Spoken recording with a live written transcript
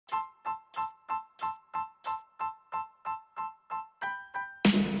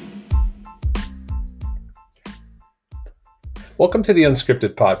Welcome to the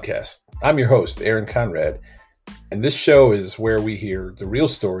Unscripted podcast. I'm your host, Aaron Conrad, and this show is where we hear the real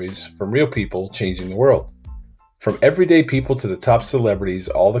stories from real people changing the world. From everyday people to the top celebrities,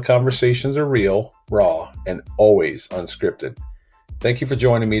 all the conversations are real, raw, and always unscripted. Thank you for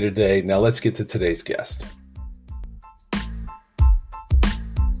joining me today. Now let's get to today's guest.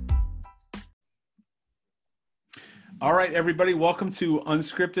 All right, everybody, welcome to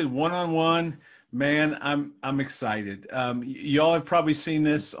Unscripted One-on-One. Man, I'm excited. Y'all have probably seen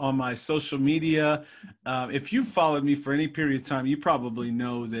this on my social media. If you've followed me for any period of time, you probably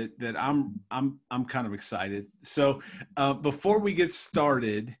know that I'm kind of excited. So before we get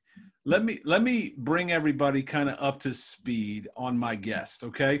started, let me bring everybody kind of up to speed on my guest.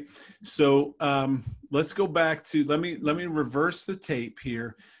 Okay, so let's go back to let me reverse the tape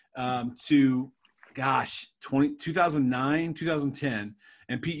here to 2009, 2010.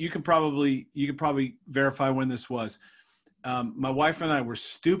 And Pete, you could probably verify when this was. My wife and I were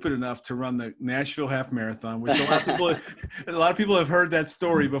stupid enough to run the Nashville Half Marathon, which a lot of people have heard that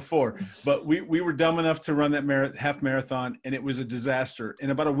story before. But we were dumb enough to run that half marathon, and it was a disaster.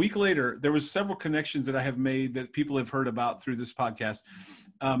 And about a week later, there was several connections that I have made that people have heard about through this podcast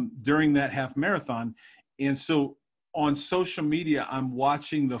during that half marathon. And so on social media, I'm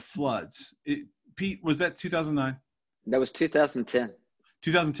watching the floods. Pete, was that 2009? That was 2010.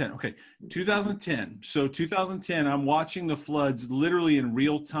 2010. Okay. 2010. So 2010, I'm watching the floods literally in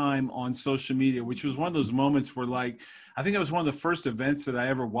real time on social media, which was one of those moments where I think it was one of the first events that I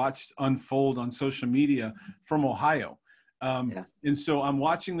ever watched unfold on social media from Ohio. And so I'm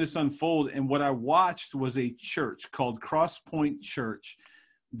watching this unfold. And what I watched was a church called Cross Point Church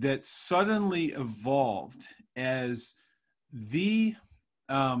that suddenly evolved as the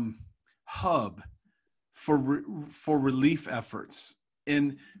hub for relief efforts.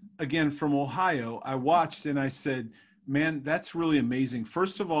 And again, from Ohio, I watched and I said, man, that's really amazing.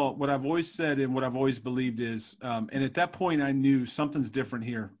 First of all, what I've always said and what I've always believed is, and at that point I knew something's different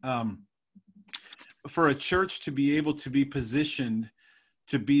here. For a church to be able to be positioned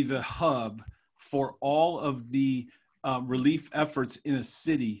to be the hub for all of the relief efforts in a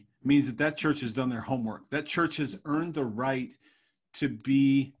city means that church has done their homework. That church has earned the right to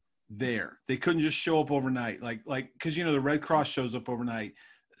be there. They couldn't just show up overnight, like because the Red Cross shows up overnight,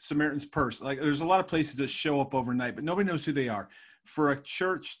 Samaritan's Purse, there's a lot of places that show up overnight, but nobody knows who they are. For a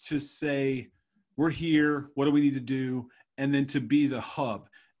church to say, we're here, what do we need to do, and then to be the hub.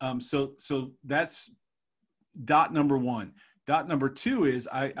 So that's dot number one. Dot number two is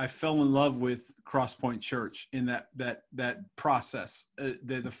I fell in love with Cross Point Church in that process,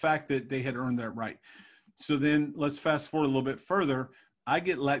 the fact that they had earned that right. So then let's fast forward a little bit further. I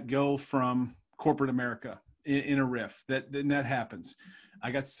get let go from corporate America in a riff. That happens. I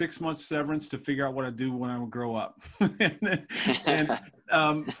got 6 months severance to figure out what I do when I grow up. and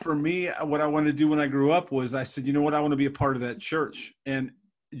for me, what I wanted to do when I grew up was I said, you know what, I want to be a part of that church. And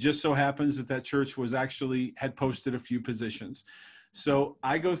it just so happens that church had posted a few positions. So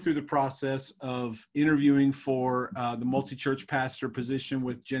I go through the process of interviewing for the multi-church pastor position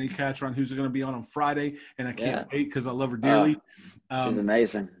with Jenny Catron, who's going to be on Friday. And I can't wait because I love her dearly. She's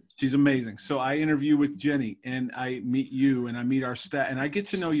amazing. She's amazing. So I interview with Jenny and I meet you and I meet our staff and I get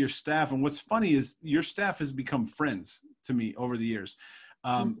to know your staff. And what's funny is your staff has become friends to me over the years,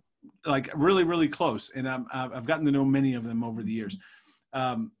 really, really close. And I've gotten to know many of them over the years.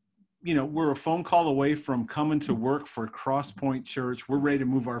 We're a phone call away from coming to work for Cross Point Church. We're ready to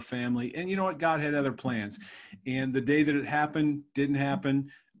move our family. And you know what? God had other plans. And the day that it happened, didn't happen.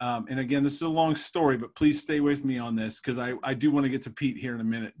 And again, this is a long story, but please stay with me on this because I do want to get to Pete here in a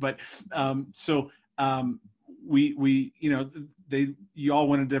minute. But you all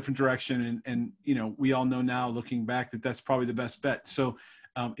went a different direction. And we all know now looking back that's probably the best bet. So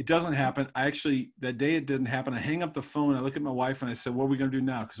it doesn't happen. That day it didn't happen. I hang up the phone. I look at my wife and I said, what are we going to do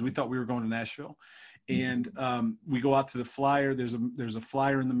now? Because we thought we were going to Nashville. And we go out to the flyer. There's a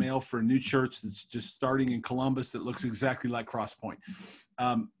flyer in the mail for a new church that's just starting in Columbus that looks exactly like Cross Point.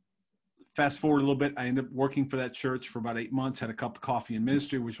 Fast forward a little bit. I ended up working for that church for about 8 months, had a cup of coffee in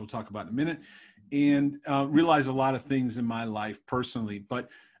ministry, which we'll talk about in a minute, and realized a lot of things in my life personally. But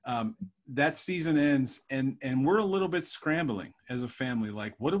that season ends and we're a little bit scrambling as a family.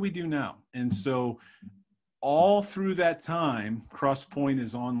 Like, what do we do now? And so all through that time, Cross Point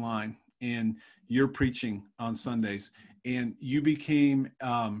is online and you're preaching on Sundays and you became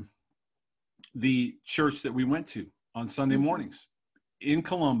the church that we went to on Sunday mornings in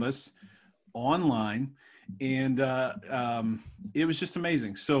Columbus online. And it was just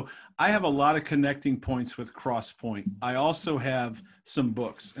amazing. So I have a lot of connecting points with Cross Point. I also have some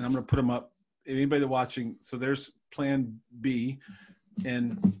books, and I'm going to put them up anybody watching, so there's plan B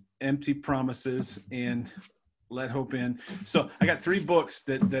and empty promises and let hope in. So I got 3 books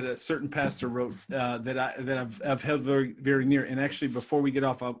that a certain pastor wrote that I've held very, very near. And actually, before we get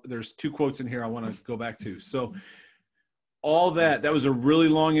off, there's 2 quotes in here I want to go back to. So all that was a really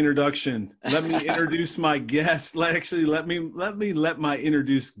long introduction. Let me introduce my guest. Let my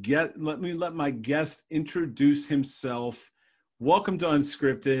guest introduce himself. Welcome to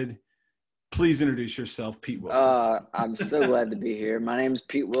Unscripted. Please introduce yourself, Pete Wilson. I'm so glad to be here. My name is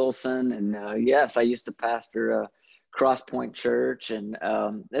Pete Wilson, and yes, I used to pastor Cross Point Church, and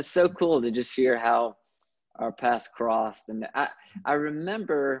it's so cool to just hear how our paths crossed. And I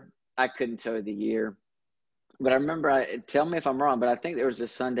remember, I couldn't tell you the year, but I remember, tell me if I'm wrong, but I think there was a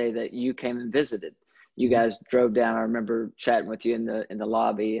Sunday that you came and visited. You guys drove down. I remember chatting with you in the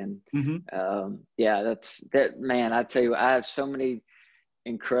lobby, and yeah, man, I tell you, I have so many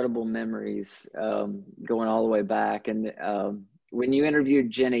incredible memories going all the way back. And when you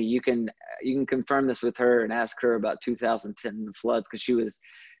interviewed Jenny, you can confirm this with her and ask her about 2010 the floods, because she was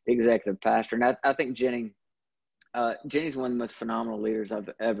the executive pastor. And I think Jenny's one of the most phenomenal leaders I've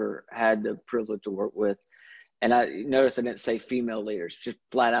ever had the privilege to work with. And I noticed I didn't say female leaders, just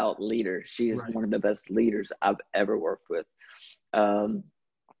flat out leaders. She is one of the best leaders I've ever worked with.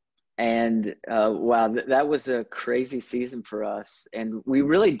 Wow, that was a crazy season for us. And we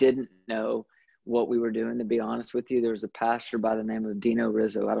really didn't know what we were doing, to be honest with you. There was a pastor by the name of Dino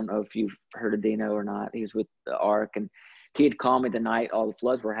Rizzo. I don't know if you've heard of Dino or not. He's with the Ark, and he had called me the night all the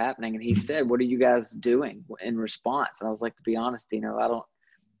floods were happening. And he said, "What are you guys doing in response?" And I was like, to be honest, Dino, I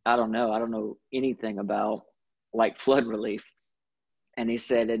don't know. I don't know anything about like flood relief. And he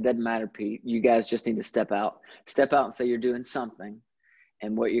said, "It doesn't matter, Pete. You guys just need to step out and say you're doing something.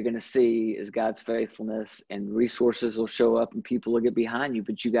 And what you're going to see is God's faithfulness, and resources will show up and people will get behind you,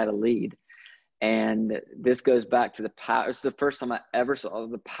 but you got to lead." And this goes back to the power. It's the first time I ever saw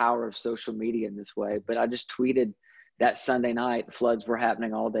the power of social media in this way. But I just tweeted that Sunday night, floods were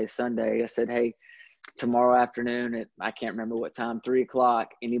happening all day Sunday. I said, "Hey, tomorrow afternoon at, I can't remember what time, 3:00,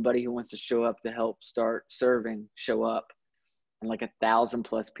 anybody who wants to show up to help start serving, show up." And like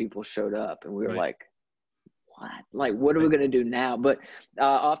 1,000+ people showed up, and we were like, what are we going to do now? But I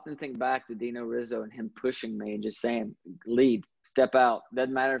often think back to Dino Rizzo and him pushing me and just saying, lead, step out.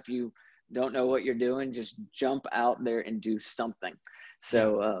 Doesn't matter if you don't know what you're doing, just jump out there and do something.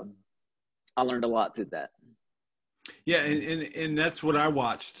 So I learned a lot through that. Yeah, and that's what I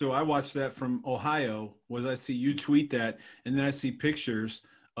watched. So I watched that from Ohio, was I see you tweet that, and then I see pictures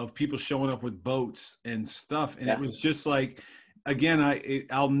of people showing up with boats and stuff. And it was just like, again,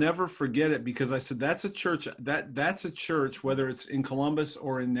 I'll never forget it, because I said, that's a church, whether it's in Columbus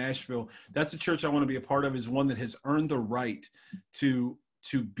or in Nashville, that's a church I want to be a part of, is one that has earned the right to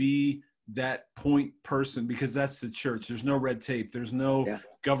be that point person, because that's the church. There's no red tape. There's no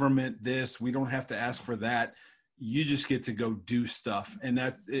government this. We don't have to ask for that. You just get to go do stuff. And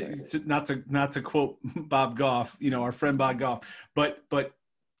that, not to quote Bob Goff, our friend Bob Goff, but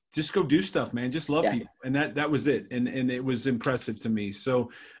just go do stuff, man. Just love people. And that was it. And it was impressive to me. So,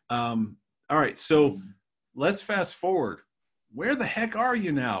 all right. So let's fast forward. Where the heck are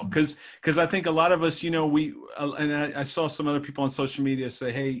you now? Because I think a lot of us, I saw some other people on social media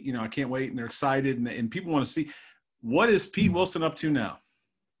say, "Hey, I can't wait," and they're excited, and people want to see, what is Pete Wilson up to now?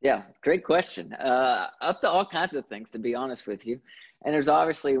 Yeah, great question. Up to all kinds of things, to be honest with you. And there's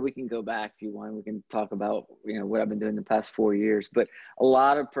obviously, we can go back if you want. We can talk about, what I've been doing the past 4 years, but a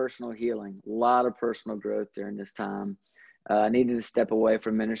lot of personal healing, a lot of personal growth during this time. I needed to step away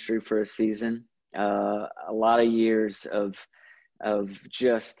from ministry for a season. A lot of years of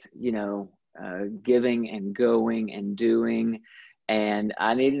just, giving and going and doing. And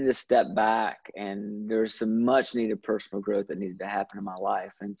I needed to step back, and there's some much needed personal growth that needed to happen in my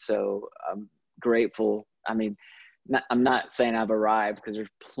life. And so I'm grateful. I mean, I'm not saying I've arrived, because there's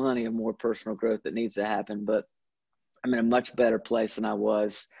plenty of more personal growth that needs to happen, but I'm in a much better place than I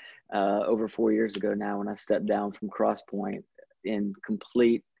was over 4 years ago now, when I stepped down from Cross Point in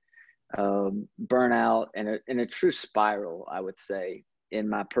complete burnout and in a true spiral, I would say, in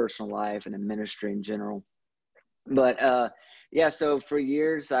my personal life and in ministry in general. But so for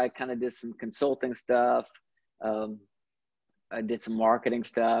years I kind of did some consulting stuff. I did some marketing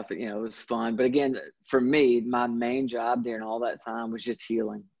stuff. It was fun. But again, for me, my main job during all that time was just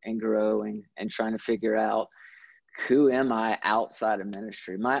healing and growing and trying to figure out, who am I outside of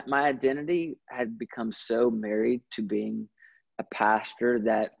ministry? My identity had become so married to being a pastor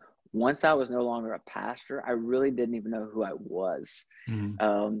that once I was no longer a pastor, I really didn't even know who I was.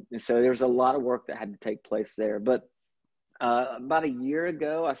 And so there was a lot of work that had to take place there. But About a year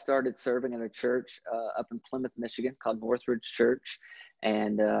ago, I started serving at a church up in Plymouth, Michigan called Northridge Church.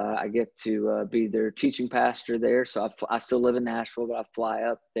 And I get to be their teaching pastor there. So I still live in Nashville, but I fly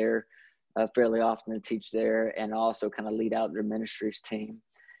up there fairly often to teach there and also kind of lead out their ministries team.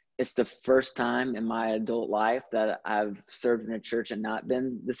 It's the first time in my adult life that I've served in a church and not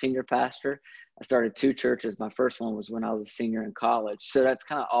been the senior pastor. I started 2 churches. My first one was when I was a senior in college. So that's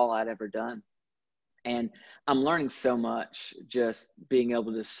kind of all I'd ever done. And I'm learning so much just being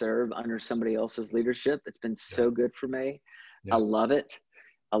able to serve under somebody else's leadership. It's been so good for me. I love it.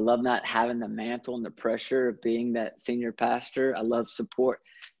 I love not having the mantle and the pressure of being that senior pastor. I love support.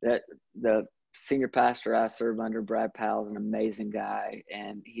 That the senior pastor I serve under, Brad Powell, is an amazing guy,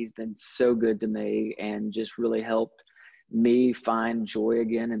 and he's been so good to me and just really helped me find joy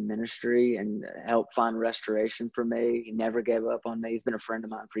again in ministry and help find restoration for me. He never gave up on me. He's been a friend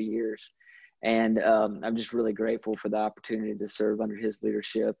of mine for years. And I'm just really grateful for the opportunity to serve under his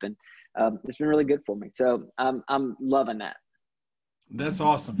leadership. And it's been really good for me. So I'm loving that. That's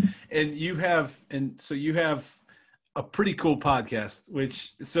awesome. And you have a pretty cool podcast,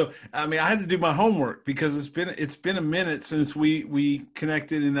 I mean, I had to do my homework because it's been a minute since we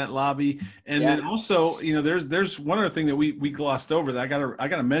connected in that lobby. And then also, there's one other thing that we glossed over that I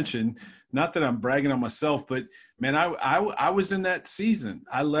gotta mention. Not that I'm bragging on myself, but man, I was in that season.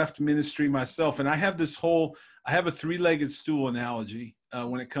 I left ministry myself, and I have a 3-legged stool analogy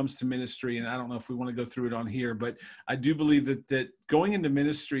when it comes to ministry. And I don't know if we want to go through it on here, but I do believe that going into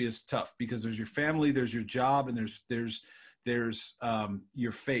ministry is tough because there's your family, there's your job, and there's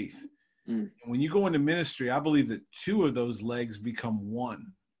your faith. And when you go into ministry, I believe that 2 of those legs become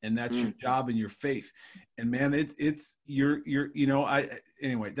one. And that's your job and your faith. And man,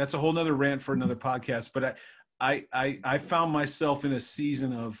 anyway, that's a whole nother rant for another podcast. But I found myself in a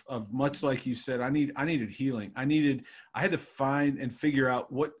season of much like you said, I needed healing. I had to find and figure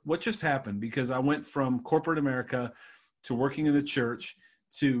out what just happened, because I went from corporate America to working in the church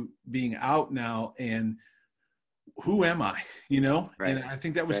to being out now. And who am I, Right. And I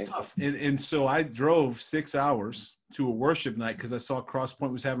think that was tough. And so I drove 6 hours to a worship night because I saw Cross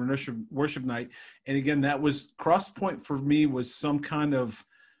Point was having a worship night. And again, Cross Point for me was some kind of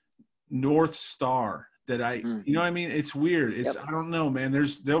North Star that you know what I mean? It's weird. I don't know, man.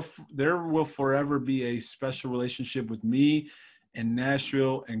 There will forever be a special relationship with me and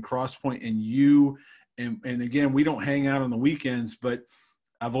Nashville and Cross Point and you. And again, we don't hang out on the weekends, but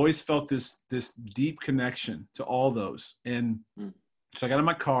I've always felt this deep connection to all those. And so I got in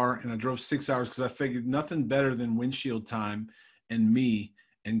my car and I drove 6 hours because I figured nothing better than windshield time and me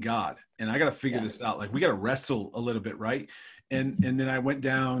and God. And I got to figure this out. Like, we got to wrestle a little bit, right? And then I went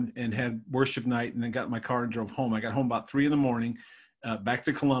down and had worship night and then got in my car and drove home. I got home about 3 a.m, back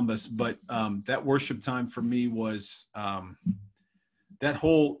to Columbus. But that worship time for me was that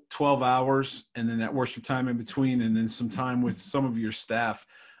whole 12 hours and then that worship time in between, and then some time with some of your staff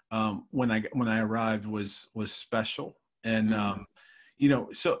when I arrived was special. And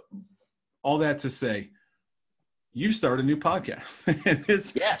so all that to say, you started a new podcast. And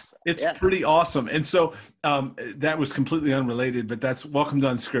it's pretty awesome. And so that was completely unrelated, but that's welcome to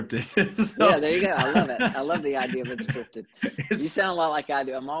Unscripted. So, yeah, there you go. I love it. I love the idea of Unscripted. You sound a lot like I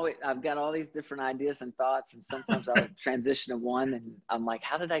do. I've got all these different ideas and thoughts, and sometimes I'll transition to one and I'm like,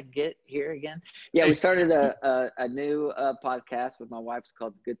 how did I get here again? Yeah, we started a new podcast with my wife. It's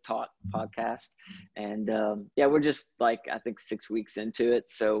called Good Talk Podcast. And we're just like, I think 6 weeks into it.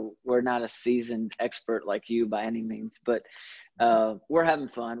 So we're not a seasoned expert like you by any means, but we're having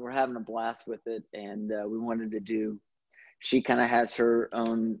fun. We're having a blast with it. And we wanted to she kind of has her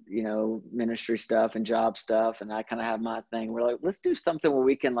own, ministry stuff and job stuff. And I kind of have my thing. We're like, let's do something where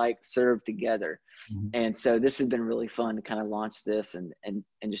we can like serve together. Mm-hmm. And so this has been really fun to kind of launch this and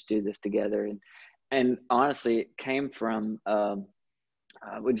just do this together. And honestly, it came from,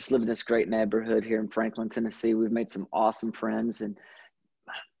 we just live in this great neighborhood here in Franklin, Tennessee. We've made some awesome friends, and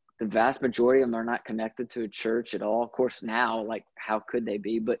the vast majority of them are not connected to a church at all. Of course, now, like, how could they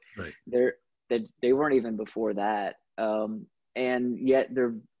be? But right. They weren't even before that. And yet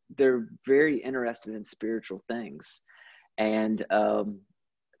they're very interested in spiritual things. And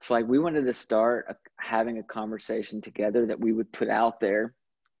it's like we wanted to start having a conversation together that we would put out there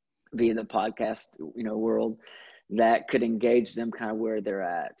via the podcast, world, that could engage them kind of where they're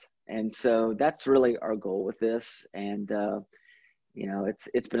at. And so that's really our goal with this. And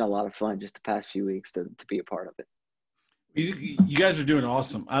it's been a lot of fun just the past few weeks to be a part of it. You guys are doing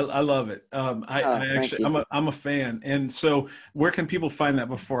awesome. I love it. I Thank actually, you. I'm a fan. And so where can people find that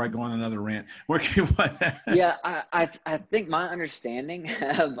before I go on another rant? Where can you find that? Yeah, I think my understanding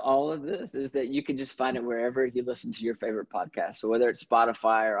of all of this is that you can just find it wherever you listen to your favorite podcast. So whether it's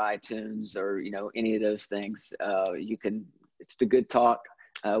Spotify or iTunes or, you know, any of those things, you can, it's the Good Talk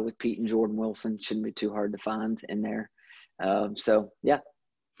with Pete and Jordan Wilson. Shouldn't be too hard to find in there. So yeah.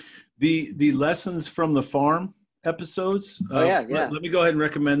 The lessons from the farm episodes. Oh yeah. Let me go ahead and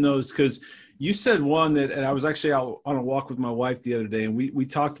recommend those, because you said one that, and I was actually out on a walk with my wife the other day, and we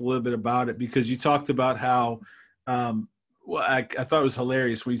talked a little bit about it, because you talked about how, well, I thought it was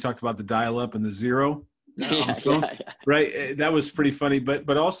hilarious when you talked about the dial up and the zero. Yeah. Right. That was pretty funny.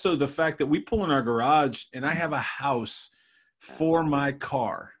 But also the fact that we pull in our garage and I have a house for my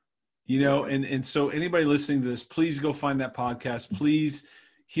car, you know, and so anybody listening to this, please go find that podcast. Please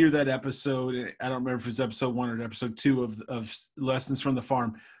hear that episode. I don't remember if it's episode 1 or episode 2 of Lessons from the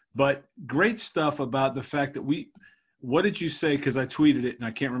Farm, but great stuff about the fact that what did you say? Cause I tweeted it and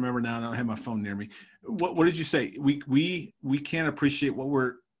I can't remember now. I don't have my phone near me. What did you say? We can't appreciate what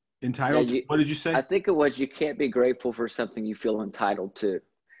we're entitled to. What did you say? I think it was, you can't be grateful for something you feel entitled to.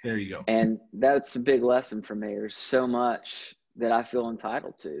 There you go. And that's a big lesson for me. There's so much that I feel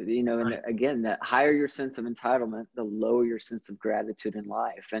entitled to, you know, and again, that higher your sense of entitlement, the lower your sense of gratitude in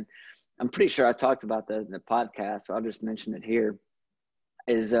life. And I'm pretty sure I talked about that in the podcast, so I'll just mention it here.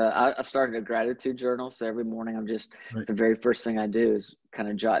 Is I started a gratitude journal. So every morning the very first thing I do is kind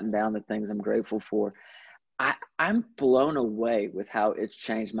of jotting down the things I'm grateful for. I'm blown away with how it's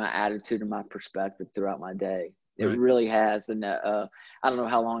changed my attitude and my perspective throughout my day. It really has. And I don't know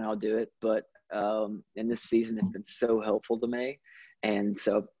how long I'll do it, but in this season, it's been so helpful to me. And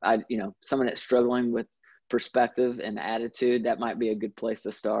so someone that's struggling with perspective and attitude, that might be a good place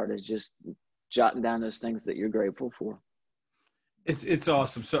to start, is just jotting down those things that you're grateful for. It's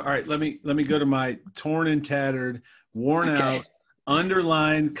awesome. So, all right, let me go to my torn and tattered, worn out,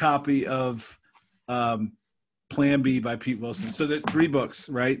 underlined copy of Plan B by Pete Wilson. So that 3 books,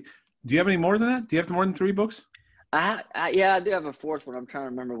 right? Do you have any more than that? Do you have more than 3 books? I do have a 4th one. I'm trying to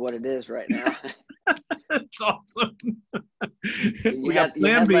remember what it is right now. That's awesome. We got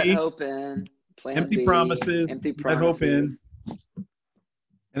Plan B, Let Hope In, Plan Empty B, Promises, Empty Promises. Let Hope In.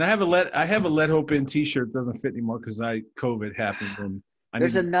 And I have a Let Hope In T-shirt. It doesn't fit anymore because COVID happened. And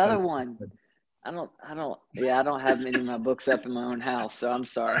there's another one. I don't have many of my books up in my own house, so I'm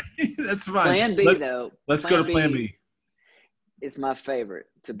sorry. That's fine. Plan B, though. Let's go to Plan B. It's my favorite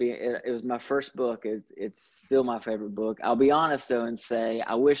it was my first book. It's still my favorite book. I'll be honest though and say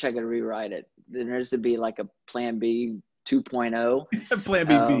I wish I could rewrite it. There needs to be like a Plan B 2.0. Plan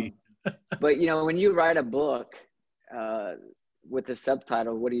B. But when you write a book with the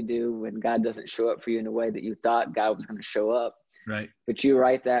subtitle, what do you do when God doesn't show up for you in the way that you thought God was going to show up? Right. But you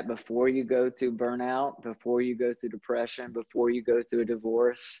write that before you go through burnout, before you go through depression, before you go through a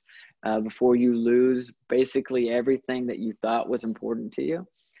divorce, before you lose basically everything that you thought was important to you.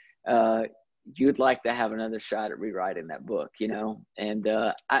 You'd like to have another shot at rewriting that book, and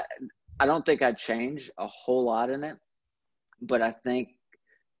I don't think I'd change a whole lot in it, but I think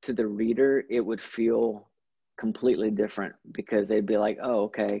to the reader, it would feel completely different, because they'd be like, oh,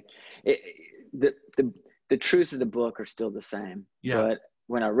 okay. The truths of the book are still the same. Yeah. But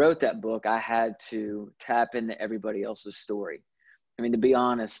when I wrote that book, I had to tap into everybody else's story. I mean, to be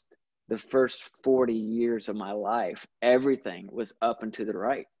honest, the first 40 years of my life, everything was up and to the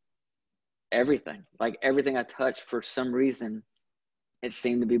right. Everything. Like everything I touched, for some reason, it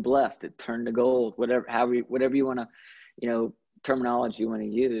seemed to be blessed. It turned to gold, whatever you want to, terminology you want to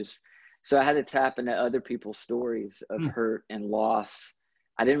use. So I had to tap into other people's stories of hurt and loss.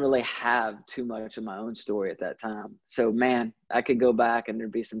 I didn't really have too much of my own story at that time. So man, I could go back and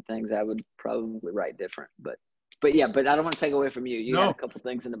there'd be some things I would probably write different, but I don't want to take away from you. You had a couple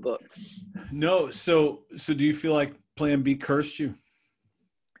things in the book. No. So do you feel like Plan B cursed you?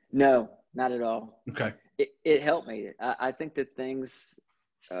 No, not at all. Okay. It helped me. I think that things,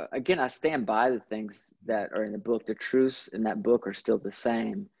 again, I stand by the things that are in the book. The truths in that book are still the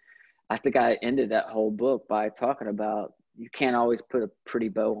same. I think I ended that whole book by talking about, you can't always put a pretty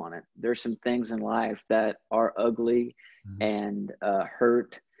bow on it. There's some things in life that are ugly and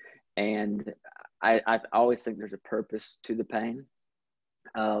hurt. And I always think there's a purpose to the pain.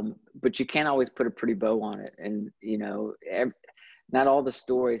 But you can't always put a pretty bow on it. And, not all the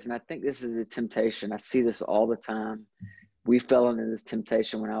stories. And I think this is a temptation. I see this all the time. We fell into this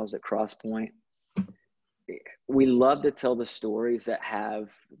temptation when I was at Cross Point. We love to tell the stories that have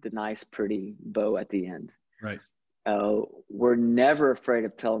the nice, pretty bow at the end. Right. We're never afraid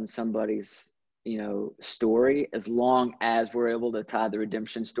of telling somebody's story, as long as we're able to tie the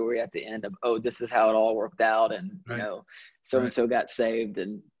redemption story at the end of, oh, this is how it all worked out. And, Right. so-and-so got saved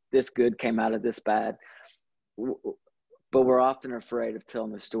and this good came out of this bad. But we're often afraid of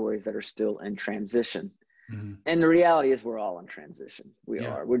telling the stories that are still in transition. Mm-hmm. And the reality is we're all in transition.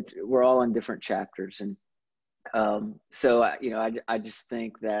 We're all in different chapters. And so, I just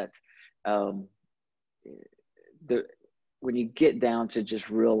think that when you get down to just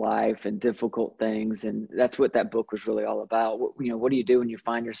real life and difficult things, and that's what that book was really all about. What do you do when you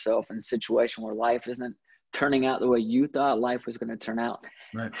find yourself in a situation where life isn't turning out the way you thought life was going to turn out?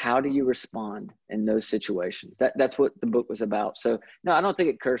 Right. How do you respond in those situations? That's what the book was about. So no, I don't think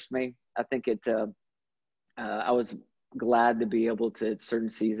it cursed me. I think I was glad to be able to, at certain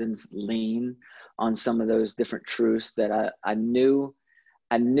seasons, lean on some of those different truths that I knew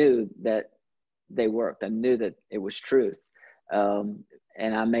that they worked. I knew that it was truth.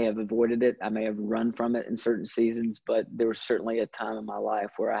 And I may have avoided it. I may have run from it in certain seasons, but there was certainly a time in my life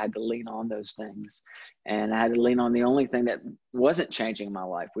where I had to lean on those things. And I had to lean on the only thing that wasn't changing my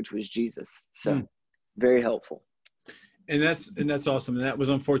life, which was Jesus. So very helpful. And that's awesome. And that was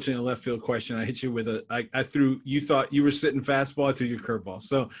unfortunately a left field question. I hit you with you thought you were sitting fastball, I threw you a curveball.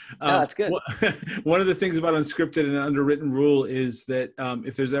 So no, that's good. One of the things about Unscripted and underwritten rule is that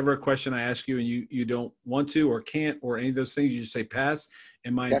if there's ever a question I ask you and you don't want to or can't or any of those things, you just say pass,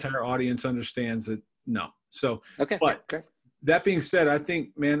 and my entire audience understands that no. So, okay. But great. That being said, I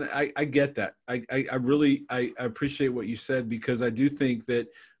think, man, I get that. I really appreciate what you said, because I do think that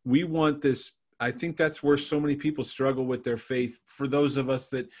we want this. I think that's where so many people struggle with their faith. For those of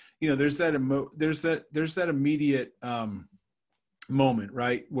us that, there's that immediate moment,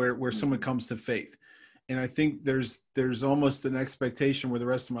 right, where someone comes to faith, and I think there's almost an expectation where the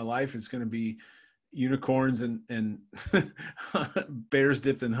rest of my life is going to be unicorns and bears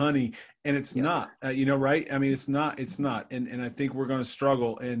dipped in honey, and it's not. Right? I mean, it's not. And I think we're going to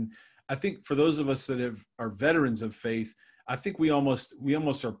struggle. And I think for those of us that are veterans of faith, I think we almost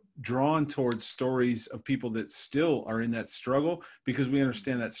are drawn towards stories of people that still are in that struggle, because we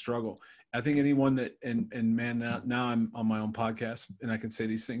understand that struggle. I think anyone that, and man, now I'm on my own podcast and I can say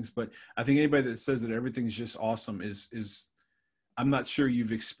these things, but I think anybody that says that everything's just awesome is I'm not sure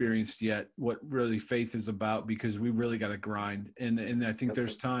you've experienced yet what really faith is about, because we really got to grind. And I think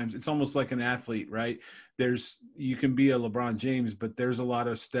there's times, it's almost like an athlete, right? You can be a LeBron James, but there's a lot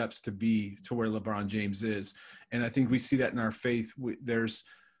of steps to be to where LeBron James is. And I think we see that in our faith. There's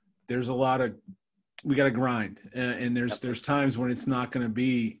a lot of, we got to grind. And there's times when it's not going to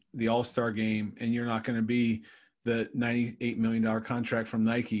be the All-Star game, and you're not going to be the $98 million contract from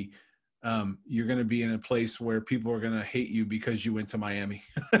Nike. You're going to be in a place where people are going to hate you because you went to Miami.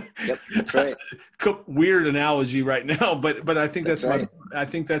 Yep, that's right. Weird analogy right now, but I think that's right. I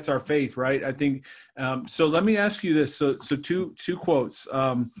think that's our faith, right? I think so. Let me ask you this. So two quotes.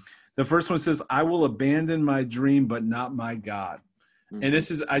 The first one says, "I will abandon my dream, but not my God." Mm-hmm. And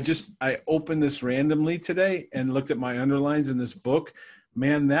this is, I opened this randomly today and looked at my underlines in this book.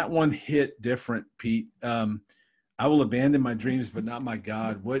 Man, that one hit different, Pete. I will abandon my dreams, but not my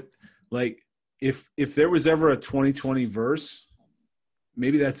God. Like, if there was ever a 2020 verse,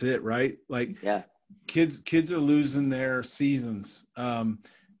 maybe that's it, right? Like, yeah, kids are losing their seasons.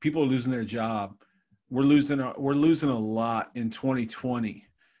 People are losing their job. We're losing a lot in 2020.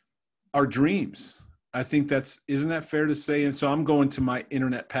 Our dreams. I think isn't that fair to say? And so I'm going to my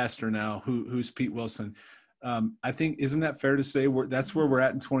internet pastor now, who's Pete Wilson. I think, isn't that fair to say that's where we're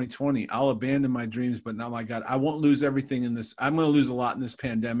at in 2020? I'll abandon my dreams, but not my God. I won't lose everything in this. I'm going to lose a lot in this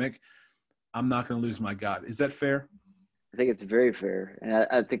pandemic. I'm not going to lose my God. Is that fair? I think it's very fair, and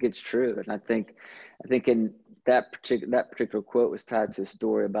I think it's true. And I think in that particular quote was tied to a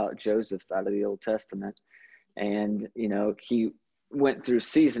story about Joseph out of the Old Testament, and he went through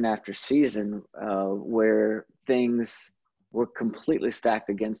season after season where things were completely stacked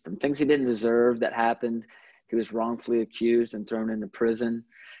against him. Things he didn't deserve that happened. He was wrongfully accused and thrown into prison.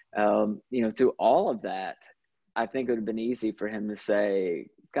 Through all of that, I think it would have been easy for him to say,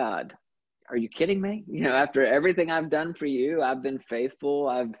 God, are you kidding me? After everything I've done for you, I've been faithful.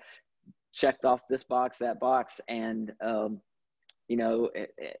 I've checked off this box, that box. And, and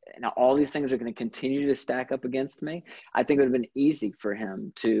all these things are going to continue to stack up against me. I think it would have been easy for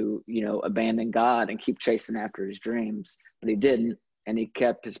him to, abandon God and keep chasing after his dreams, but he didn't. And he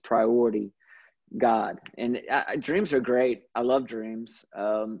kept his priority God. And dreams are great. I love dreams.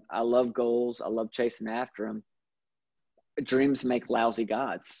 I love goals. I love chasing after them. Dreams make lousy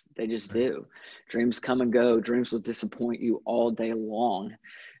gods. They just do. Dreams come and go. Dreams will disappoint you all day long.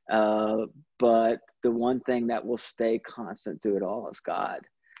 But the one thing that will stay constant through it all is God.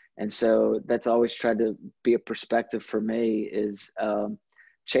 And so that's always tried to be a perspective for me is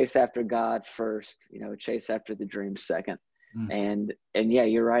chase after God first, chase after the dream second. And yeah,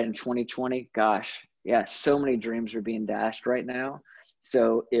 you're right. In 2020, gosh, yeah, so many dreams are being dashed right now.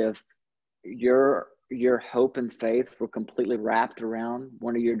 So if your hope and faith were completely wrapped around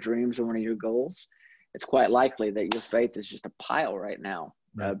one of your dreams or one of your goals, it's quite likely that your faith is just a pile right now,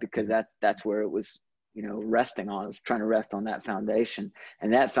 because that's where it was, resting on. It's trying to rest on that foundation,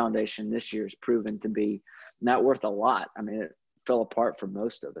 and that foundation this year has proven to be not worth a lot. I mean, it fell apart for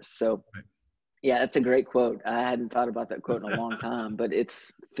most of us. So yeah, that's a great quote. I hadn't thought about that quote in a long time, but it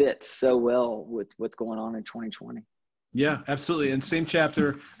fits so well with what's going on in 2020. Yeah, absolutely. And same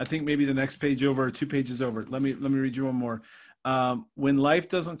chapter, I think maybe the next page over, or 2 pages over. Let me read you one more. When life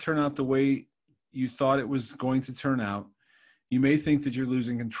doesn't turn out the way you thought it was going to turn out, you may think that you're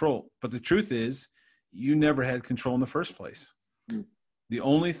losing control. But the truth is, you never had control in the first place. The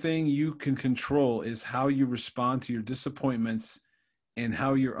only thing you can control is how you respond to your disappointments and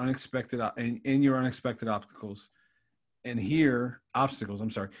how your unexpected obstacles. And here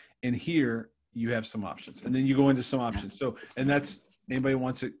you have some options, and then you go into some options. So, and that's, anybody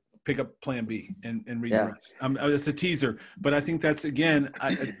wants to pick up plan B and read the rest. It's a teaser, but I think that's, again,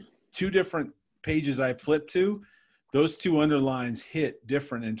 2 different pages I flipped to. Those 2 underlines hit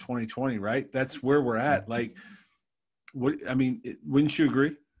different in 2020, right? That's where we're at. Like, wouldn't you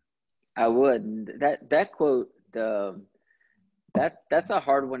agree? I would. That quote, that's a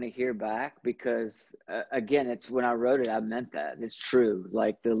hard one to hear back, because again, it's, when I wrote it, I meant that. It's true.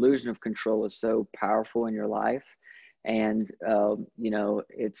 Like, the illusion of control is so powerful in your life, and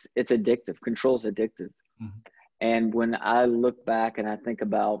it's addictive. Control is addictive. And when I look back and I think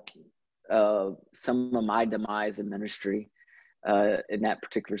about some of my demise in ministry in that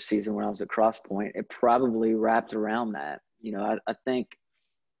particular season when I was at Crosspoint, it probably wrapped around that. I think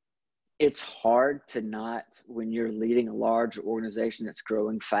it's hard to not, when you're leading a large organization that's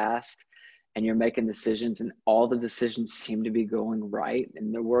growing fast and you're making decisions and all the decisions seem to be going right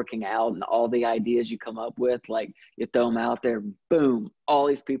and they're working out, and all the ideas you come up with, like, you throw them out there, boom, all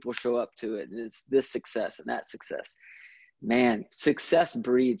these people show up to it. And it's this success and that success. Man, success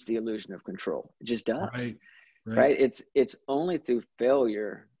breeds the illusion of control. It just does. Right? It's only through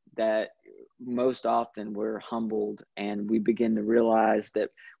failure that most often we're humbled and we begin to realize that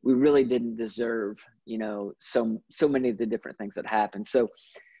we really didn't deserve, so many of the different things that happen. So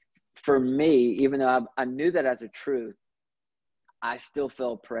for me, even though I knew that as a truth, I still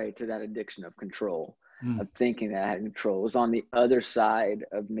fell prey to that addiction of control, of thinking that I had control. It was on the other side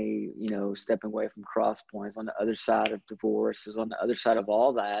of me, stepping away from Crosspoint, on the other side of divorce, is on the other side of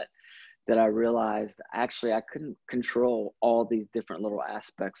all that I realized actually I couldn't control all these different little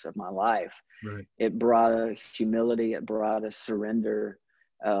aspects of my life. Right. It brought a humility, it brought a surrender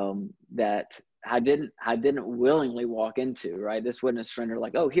that I didn't willingly walk into, right? This wasn't a surrender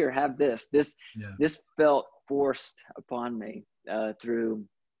like, oh, here, have this. This felt forced upon me through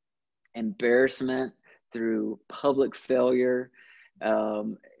embarrassment, through public failure.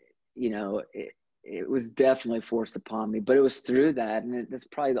 It was definitely forced upon me, but it was through that. And that's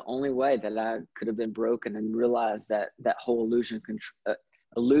probably the only way that I could have been broken and realized that whole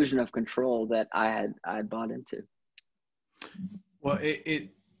illusion of control that I had bought into. Well, it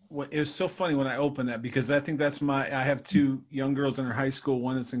was so funny when I opened that, because I think that's I have 2 young girls in her high school,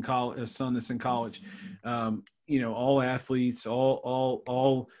 one that's in college, a son that's in college, all athletes,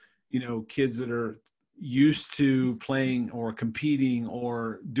 all kids that are used to playing or competing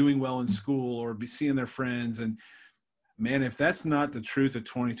or doing well in school or seeing their friends. And man, if that's not the truth of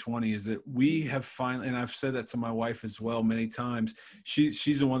 2020, is that we have finally, and I've said that to my wife as well many times,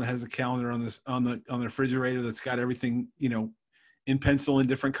 she's the one that has a calendar on the refrigerator that's got everything, in pencil in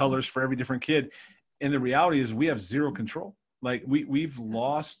different colors for every different kid. And the reality is we have zero control. Like we've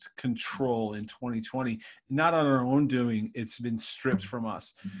lost control in 2020, not on our own doing. It's been stripped from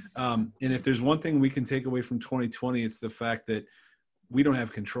us. And if there's one thing we can take away from 2020, it's the fact that we don't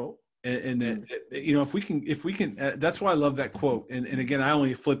have control. And that, if we can, that's why I love that quote. And again, I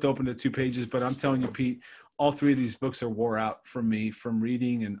only flipped open to 2 pages, but I'm telling you, Pete, all 3 of these books are wore out from me from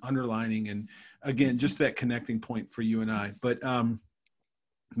reading and underlining. And again, just that connecting point for you and I. But,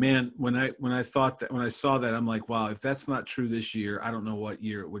 man, when I saw that, I'm like, wow, if that's not true this year, I don't know what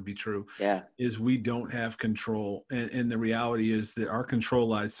year it would be true. Yeah. Is we don't have control. And the reality is that our control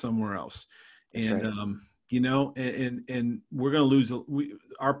lies somewhere else. That's and, right. And we're going to lose,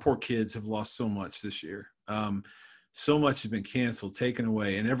 our poor kids have lost so much this year. So much has been canceled, taken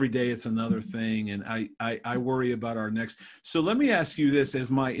away, and every day it's another thing. And I worry about our next. So let me ask you this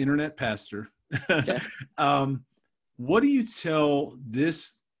as my internet pastor. Okay. What do you tell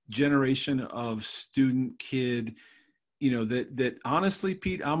this generation of student kid, that honestly,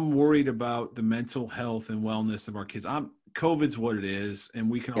 Pete, I'm worried about the mental health and wellness of our kids. COVID's what it is, and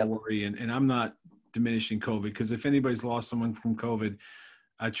we can all Yep. worry. And I'm not diminishing COVID, because if anybody's lost someone from COVID,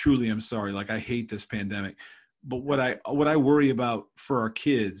 I truly am sorry. Like, I hate this pandemic. But what I worry about for our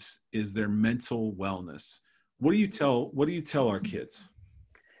kids is their mental wellness. What do you tell our kids?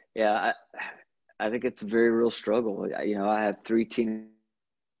 Yeah, I think it's a very real struggle. I have 3 teenage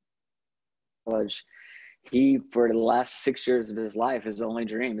college. He, for the last 6 years of his life, his only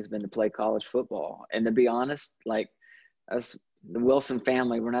dream has been to play college football. And to be honest, like, us, the Wilson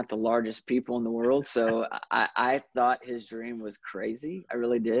family, we're not the largest people in the world. So I thought his dream was crazy. I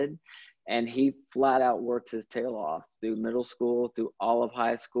really did. And he flat out worked his tail off through middle school, through all of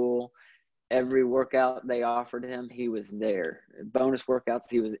high school. Every workout they offered him, he was there. Bonus workouts,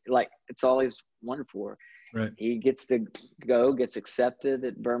 he was like, it's all he's wanted for. Right. He gets to gets accepted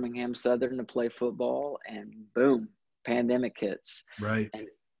at Birmingham Southern to play football, and boom, pandemic hits. Right. And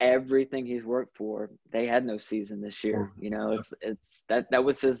everything he's worked for, they had no season this year. It's that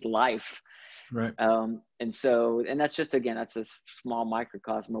was his life. Right. And that's just, again, that's a small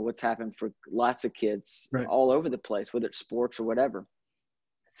microcosm of what's happened for lots of kids all over the place, whether it's sports or whatever.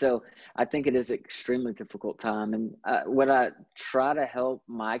 So I think it is an extremely difficult time. And what I try to help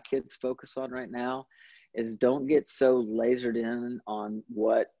my kids focus on right now is don't get so lasered in on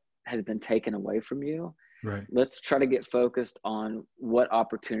what has been taken away from you. Right. Let's try to get focused on what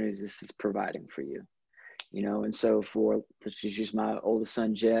opportunities this is providing for you. And so let's just use my oldest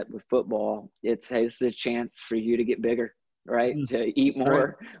son, Jet, with football. It's a chance for you to get bigger, right? To eat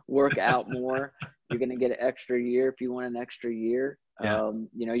more, work out more. You're going to get an extra year if you want an extra year. Yeah.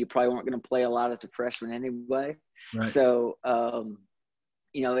 You probably weren't going to play a lot as a freshman anyway. Right. So, and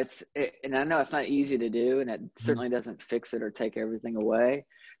I know it's not easy to do, and it certainly doesn't fix it or take everything away.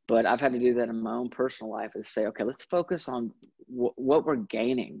 But I've had to do that in my own personal life, is say, okay, let's focus on what we're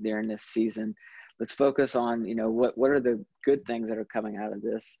gaining during this season. Let's focus on, what are the good things that are coming out of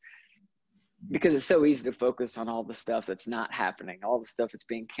this? Because it's so easy to focus on all the stuff that's not happening, all the stuff that's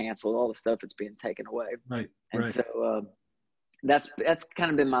being canceled, all the stuff that's being taken away. Right. And so that's kind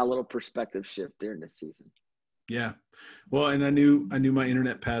of been my little perspective shift during this season. Yeah. Well, and I knew my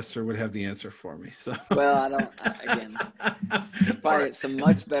internet pastor would have the answer for me. So, well, again, there's probably some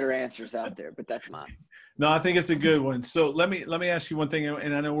much better answers out there, but that's mine. No, I think it's a good one. So let me ask you one thing,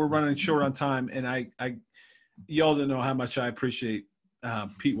 and I know we're running short on time, and y'all don't know how much I appreciate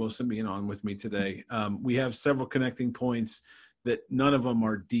Pete Wilson being on with me today. We have several connecting points that none of them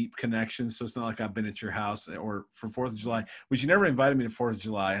are deep connections. So it's not like I've been at your house or for 4th of July, which you never invited me to 4th of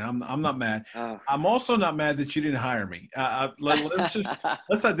July. And I'm not mad. I'm also not mad that you didn't hire me.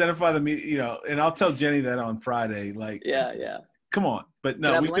 Let's identify and I'll tell Jenny that on Friday. Like, yeah. Come on. But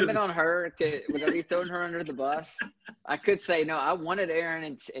no, can I blame it on her? Would I be throwing her under the bus? I could say, no, I wanted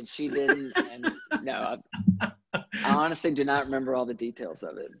Erin and she didn't. And no, I honestly do not remember all the details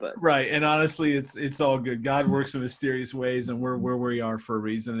of it, but right. And honestly, it's all good. God works in mysterious ways, and we're where we are for a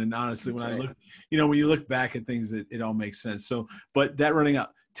reason. And honestly, when I look, when you look back at things, it all makes sense. So, but that running out,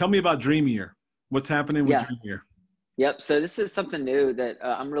 tell me about Dream Year. What's happening with Dream Year? Yep. So this is something new that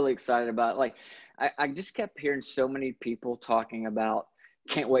I'm really excited about. Like, I just kept hearing so many people talking about,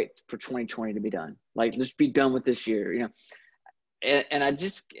 can't wait for 2020 to be done. Like, let's be done with this year, And I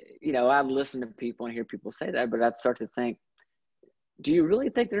just, I'd listen to people and hear people say that, but I'd start to think, do you really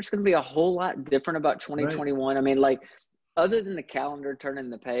think there's going to be a whole lot different about 2021? Right. I mean, like, other than the calendar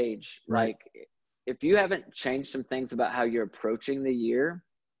turning the page, like, if you haven't changed some things about how you're approaching the year,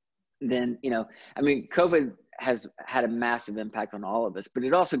 then, COVID has had a massive impact on all of us, but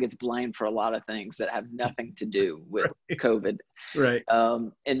it also gets blamed for a lot of things that have nothing to do with COVID. Right.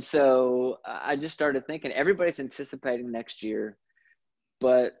 And so I just started thinking, everybody's anticipating next year,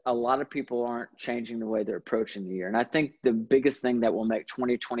 but a lot of people aren't changing the way they're approaching the year. And I think the biggest thing that will make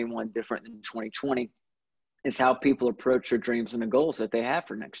 2021 different than 2020 is how people approach their dreams and the goals that they have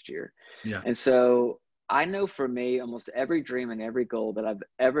for next year. Yeah. And so I know for me, almost every dream and every goal that I've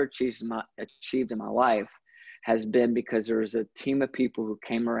ever achieved in my life has been because there was a team of people who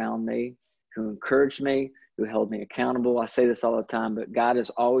came around me, who encouraged me, who held me accountable. I say this all the time, but God has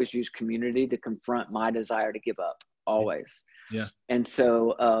always used community to confront my desire to give up, always. Yeah. And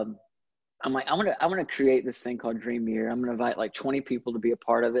so I'm like, I want to create this thing called Dream Year. I'm going to invite like 20 people to be a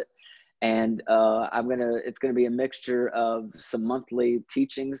part of it. And it's going to be a mixture of some monthly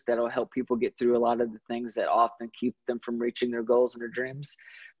teachings that'll help people get through a lot of the things that often keep them from reaching their goals and their dreams.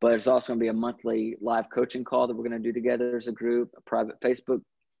 But it's also going to be a monthly live coaching call that we're going to do together as a group, a private Facebook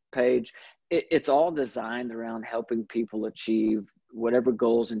page. It's all designed around helping people achieve whatever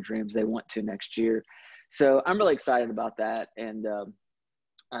goals and dreams they want to next year. So I'm really excited about that. And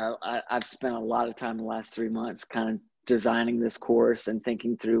I've spent a lot of time in the last 3 months kind of designing this course and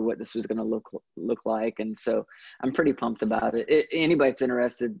thinking through what this was going to look like. And so I'm pretty pumped about it. Anybody that's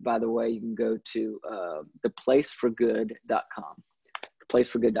interested, by the way, you can go to theplaceforgood.com,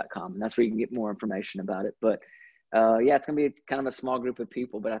 theplaceforgood.com, and that's where you can get more information about it. But yeah, it's going to be kind of a small group of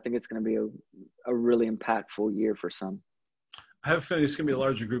people, but I think it's going to be a really impactful year for some. I have a feeling it's going to be a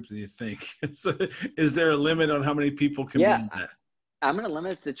larger group than you think. So, is there a limit on how many people can be in that? I'm going to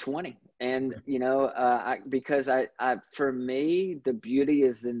limit it to 20. And, you know, because for me, the beauty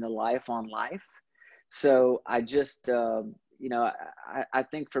is in the life on life. So I just, you know, I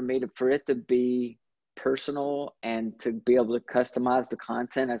think for it to be personal and to be able to customize the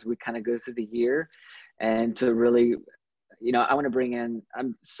content as we kind of go through the year, and to really, you know, I want to bring in,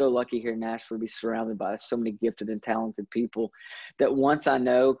 I'm so lucky here in Nashville to be surrounded by so many gifted and talented people that once I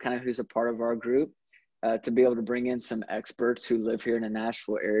know kind of who's a part of our group, to be able to bring in some experts who live here in the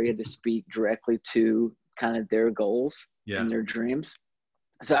Nashville area to speak directly to kind of their goals and their dreams.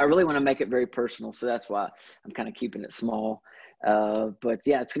 So I really want to make it very personal. So that's why I'm kind of keeping it small. But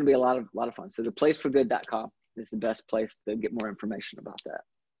yeah, it's going to be a lot of fun. So theplaceforgood.com is the best place to get more information about that.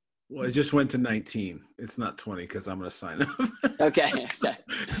 Well, it just went to 19. It's not 20 because I'm going to sign up. Okay.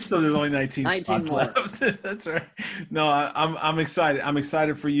 So there's only 19 spots more left. That's right. No, I'm excited. I'm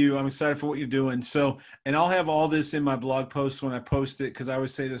excited for you. I'm excited for what you're doing. So, and I'll have all this in my blog post when I post it, because I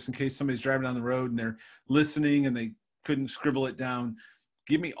always say this in case somebody's driving down the road and they're listening and they couldn't scribble it down.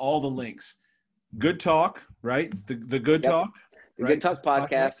 Give me all the links. Good Talk, right? The Good Talk. The Good Talk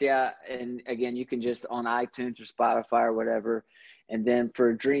podcast. Yeah. And again, you can just on iTunes or Spotify or whatever. And then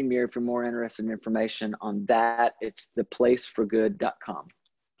for Dream Year, if you're more interested in information on that, it's theplaceforgood.com.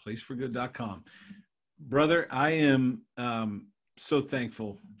 Placeforgood.com. Brother, I am so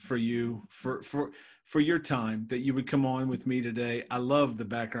thankful for you, for your time, that you would come on with me today. I love the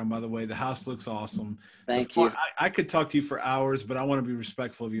background, by the way. The house looks awesome. Thank you. I could talk to you for hours, but I want to be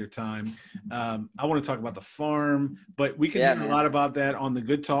respectful of your time. I want to talk about the farm, but we can do a lot about that on the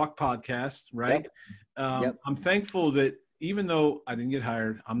Good Talk podcast, right? Yep. I'm thankful that even though I didn't get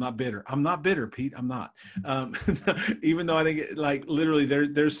hired, I'm not bitter. I'm not bitter, Pete. I'm not. Even though I didn't get, like, literally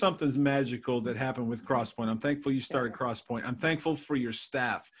there's something magical that happened with CrossPoint. I'm thankful you started CrossPoint. I'm thankful for your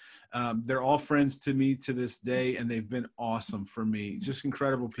staff. They're all friends to me to this day, and they've been awesome for me. Just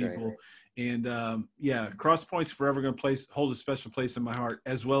incredible people. And yeah, CrossPoint's forever going to hold a special place in my heart,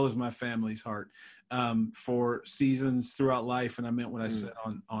 as well as my family's heart, for seasons throughout life. And I meant what I said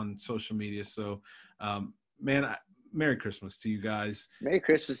on social media. So, man, Merry Christmas to you guys. Merry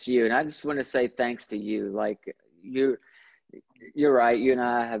Christmas to you. And I just want to say thanks to you. Like, you're right. You and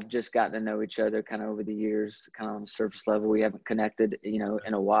I have just gotten to know each other kind of over the years, kind of on the surface level. We haven't connected, you know,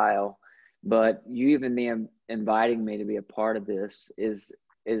 in a while, but you even inviting me to be a part of this is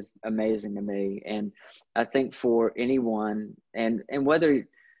amazing to me. And I think for anyone, and whether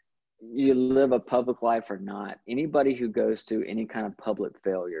you live a public life or not, anybody who goes through any kind of public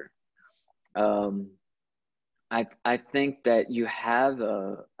failure, I think that you have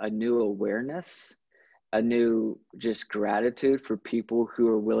a new awareness, a new just gratitude for people who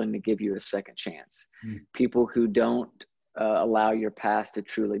are willing to give you a second chance, people who don't allow your past to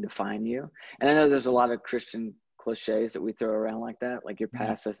truly define you. And I know there's a lot of Christian cliches that we throw around like that, like your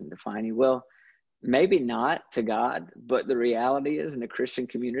past doesn't define you. Well, maybe not to God, but the reality is in the Christian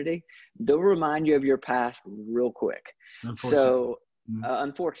community, they'll remind you of your past real quick. So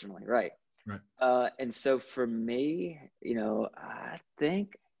unfortunately, right. And so for me, you know, I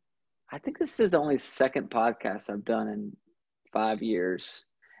think this is the only second podcast I've done in 5 years.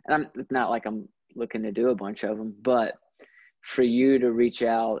 And it's not like I'm looking to do a bunch of them, but for you to reach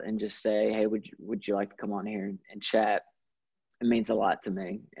out and just say, hey, would you like to come on here and chat? It means a lot to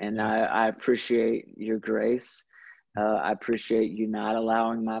me. And I appreciate your grace. I appreciate you not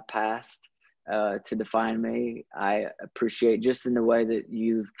allowing my past to define me. I appreciate just in the way that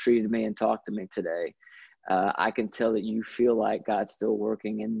you've treated me and talked to me today. I can tell that you feel like God's still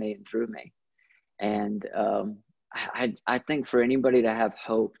working in me and through me. And I think for anybody to have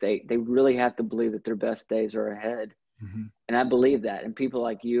hope, they really have to believe that their best days are ahead. And I believe that. And people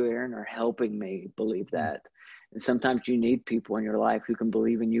like you, Aaron, are helping me believe that. And sometimes you need people in your life who can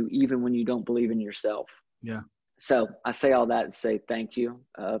believe in you, even when you don't believe in yourself. Yeah. So I say all that to say thank you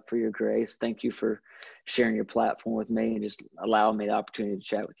for your grace. Thank you for sharing your platform with me and just allowing me the opportunity to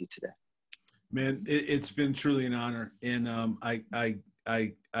chat with you today. Man, it's been truly an honor. And I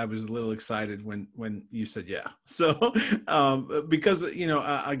was a little excited when you said yeah. So because, you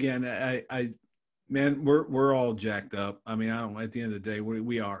know, again, Man, we're all jacked up. I mean, I don't. At the end of the day,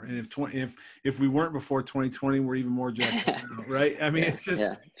 we are. And if we weren't before 2020, we're even more jacked up now, right? I mean, Yeah, it's just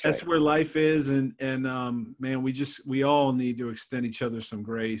yeah, that's right. where life is. And man, we all need to extend each other some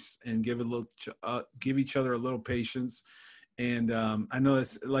grace and give each other a little patience. And I know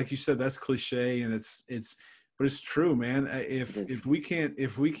it's like you said, that's cliche, and but it's true, man. If we can't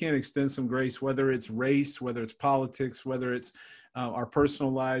extend some grace, whether it's race, whether it's politics, whether it's our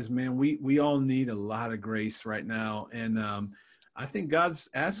personal lives, man, we all need a lot of grace right now. And I think God's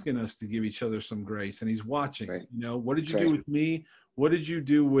asking us to give each other some grace, and he's watching. Right. What did you That's do right. with me? What did you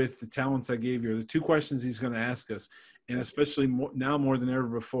do with the talents I gave you? The two questions he's going to ask us, and especially now more than ever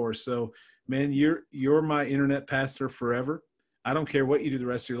before. So, man, you're my internet pastor forever. I don't care what you do the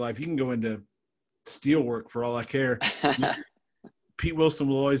rest of your life. You can go into steelwork for all I care. Pete Wilson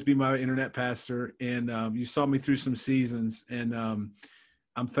will always be my internet pastor, and you saw me through some seasons, and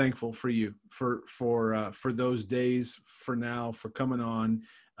I'm thankful for you for those days, for now, for coming on.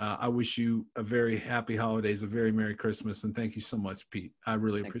 I wish you a very happy holidays, a very Merry Christmas, and thank you so much, Pete. I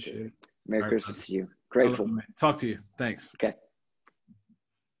really Thanks, appreciate David. it. Merry All right, brother. Christmas to you. I love Grateful. you, man. Talk to you. Thanks. Okay.